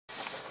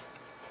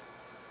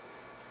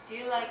Do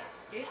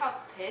you have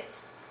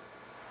pets?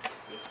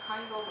 Which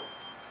kind of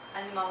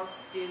animals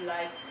do you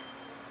like?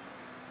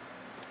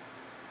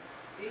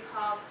 Do you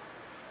have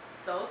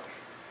dog?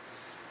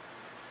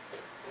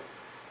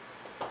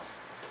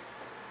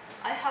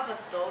 I have a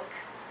dog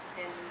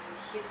and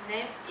his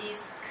name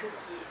is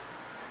Cookie.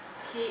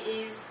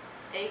 He is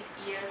 8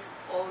 years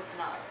old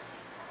now.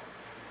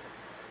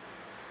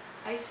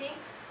 I think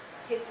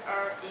pets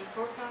are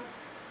important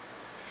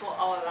for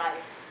our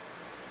life.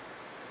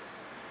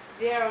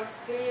 There are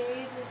 3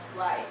 reasons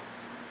why.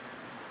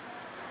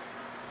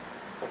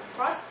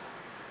 First,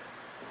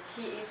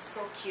 he is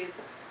so cute.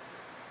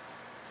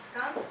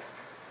 Second,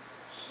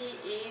 he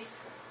is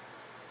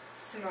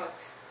smart.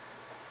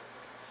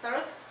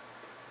 Third,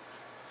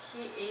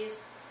 he is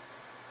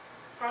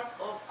part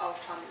of our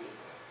family.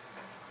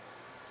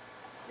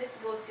 Let's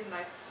go to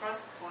my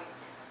first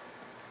point.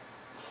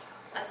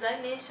 As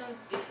I mentioned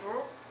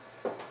before,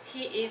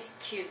 he is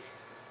cute.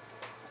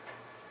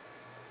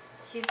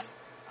 His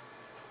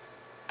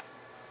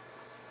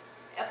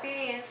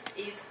appearance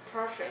is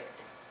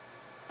perfect.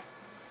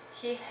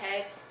 He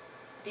has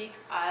big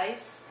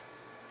eyes.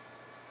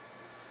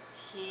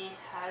 He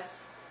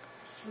has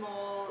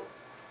small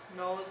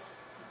nose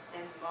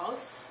and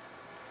mouth,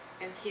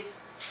 and his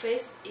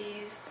face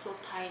is so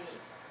tiny.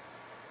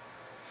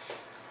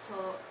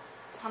 So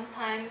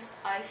sometimes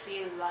I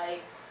feel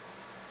like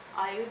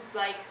I would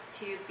like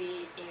to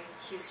be in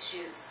his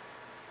shoes.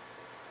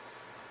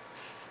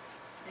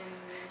 And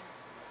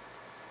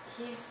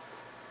his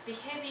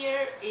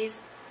behavior is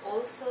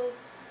also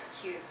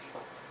cute.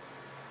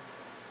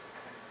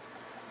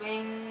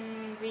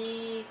 When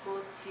we go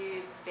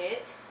to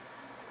bed,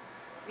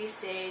 we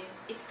say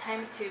it's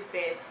time to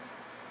bed,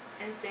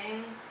 and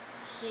then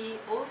he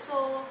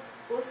also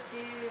goes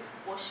to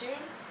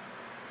washroom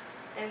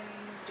and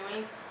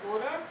drink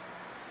water,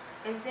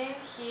 and then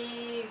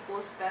he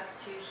goes back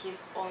to his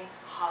own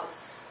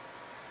house.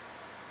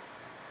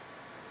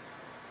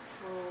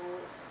 So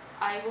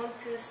I want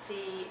to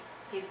see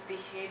his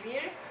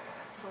behavior,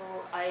 so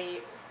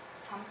I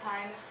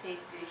sometimes say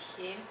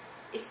to him,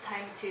 it's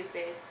time to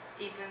bed,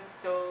 even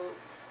though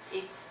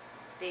it's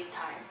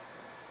daytime.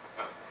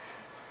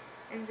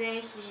 And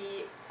then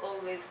he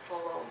always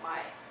follow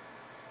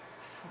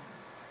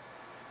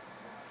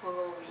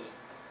me.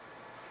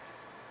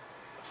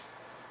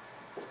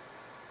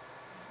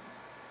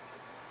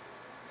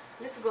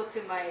 Let's go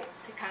to my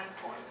second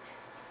point.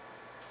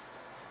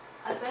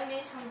 As I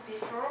mentioned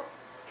before,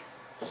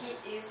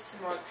 he is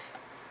smart.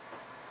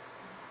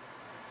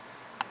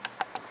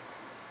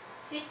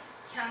 He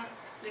can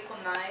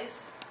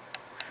recognize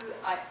who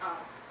I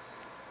am.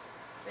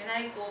 When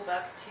I go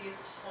back to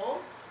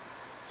home,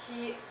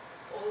 he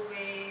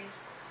always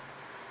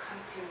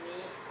come to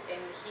me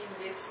and he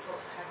looks so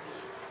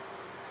happy.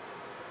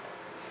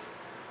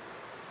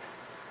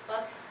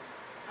 But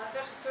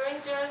other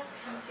strangers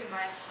come to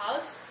my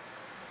house,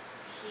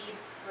 he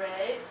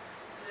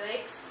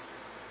breaks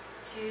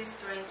to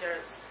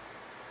strangers.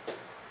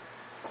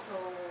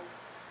 So,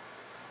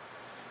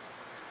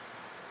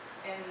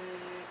 and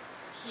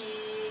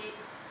he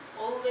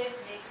always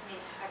makes me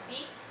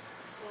happy.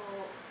 So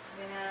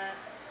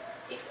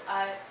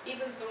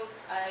even though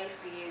I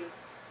feel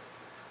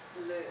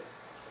blue,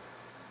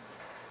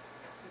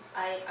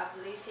 I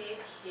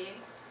appreciate him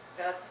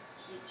that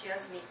he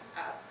cheers me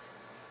up.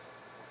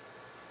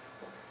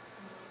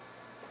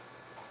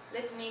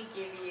 Let me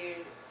give you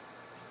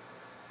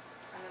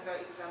another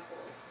example.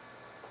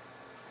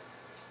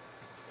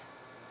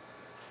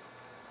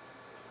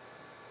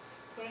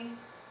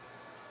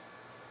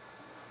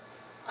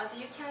 As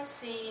you can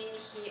see,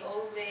 he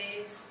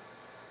always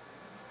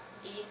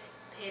eats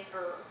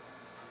paper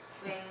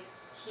when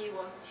he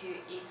wants to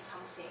eat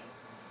something,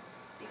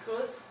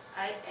 because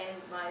I and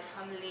my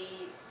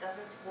family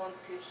doesn't want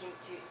him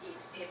to eat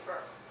paper.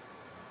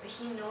 But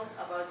he knows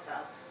about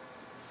that,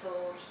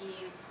 so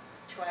he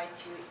tried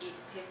to eat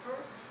paper,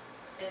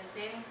 and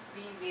then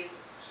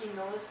he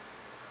knows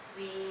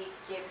we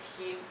give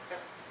him the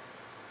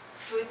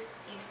food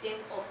instead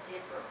of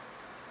paper.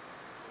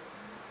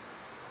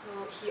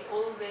 So he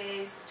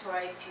always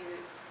tries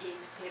to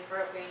eat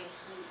paper when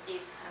he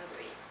is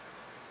hungry.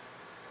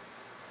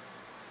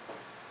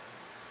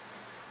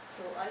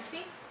 So I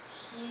think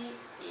he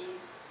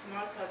is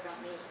smarter than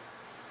me,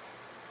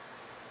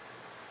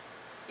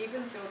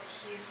 even though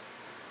his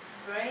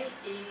brain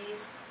is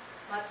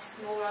much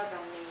smaller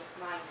than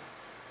mine.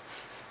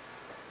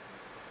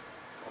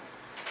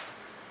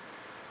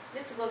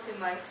 Let's go to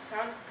my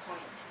third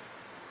point.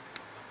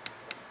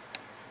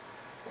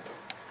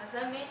 As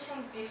I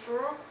mentioned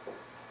before,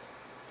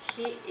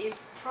 he is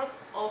part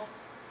of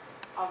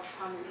our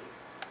family.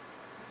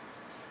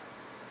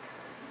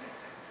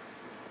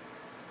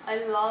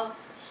 I love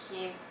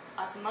him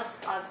as much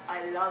as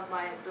I love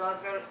my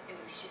brother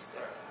and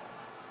sister.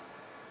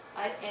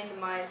 I and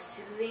my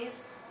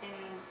siblings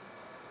and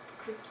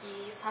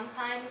Cookie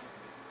sometimes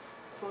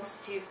goes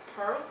to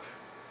park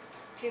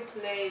to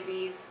play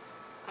with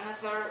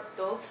another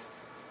dogs,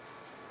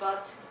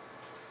 but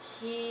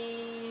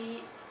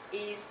he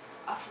is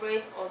afraid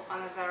afraid of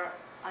other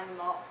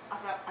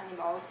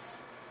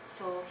animals,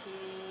 so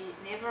he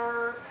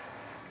never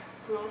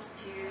close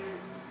to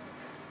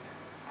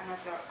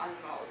another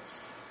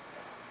animals.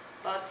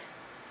 But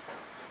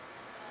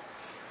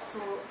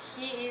so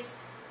he is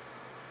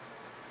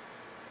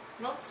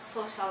not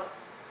social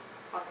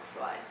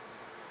butterfly,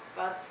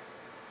 but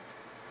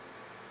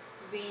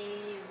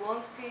we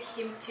want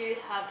him to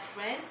have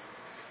friends,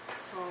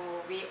 so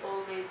we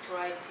always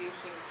try to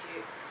him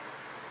to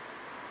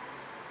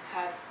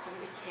have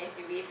communicate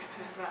with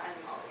another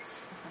animals.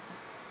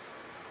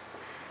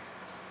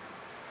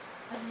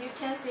 As you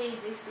can see,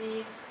 this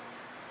is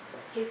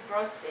his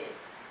birthday.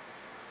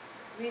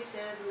 We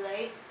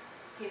celebrate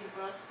his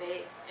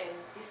birthday and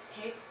this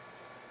cake.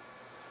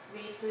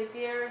 We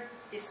prepare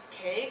this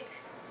cake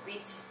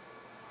which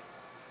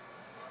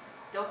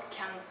dog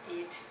can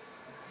eat.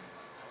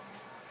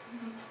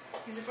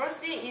 His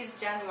birthday is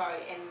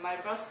January and my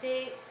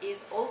birthday is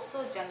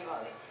also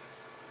January,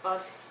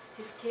 but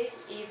his cake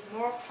is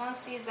more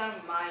fancy than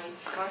my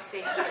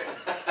birthday cake.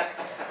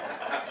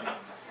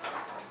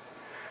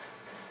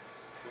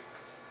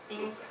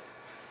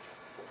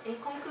 In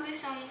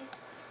conclusion,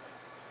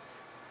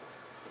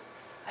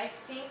 I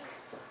think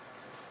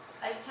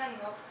I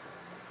cannot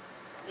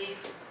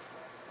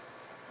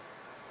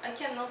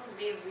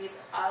live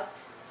without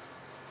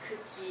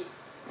Cookie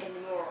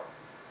anymore.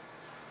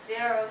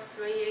 There are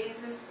 3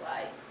 reasons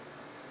why.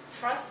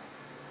 First,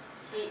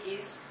 he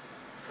is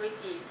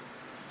pretty.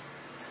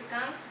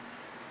 Second,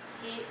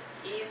 he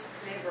is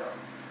clever.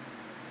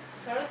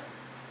 Third,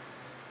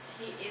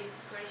 he is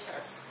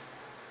precious.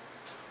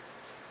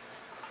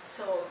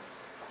 So,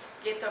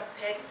 get a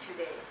pet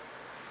today.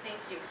 Thank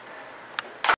you.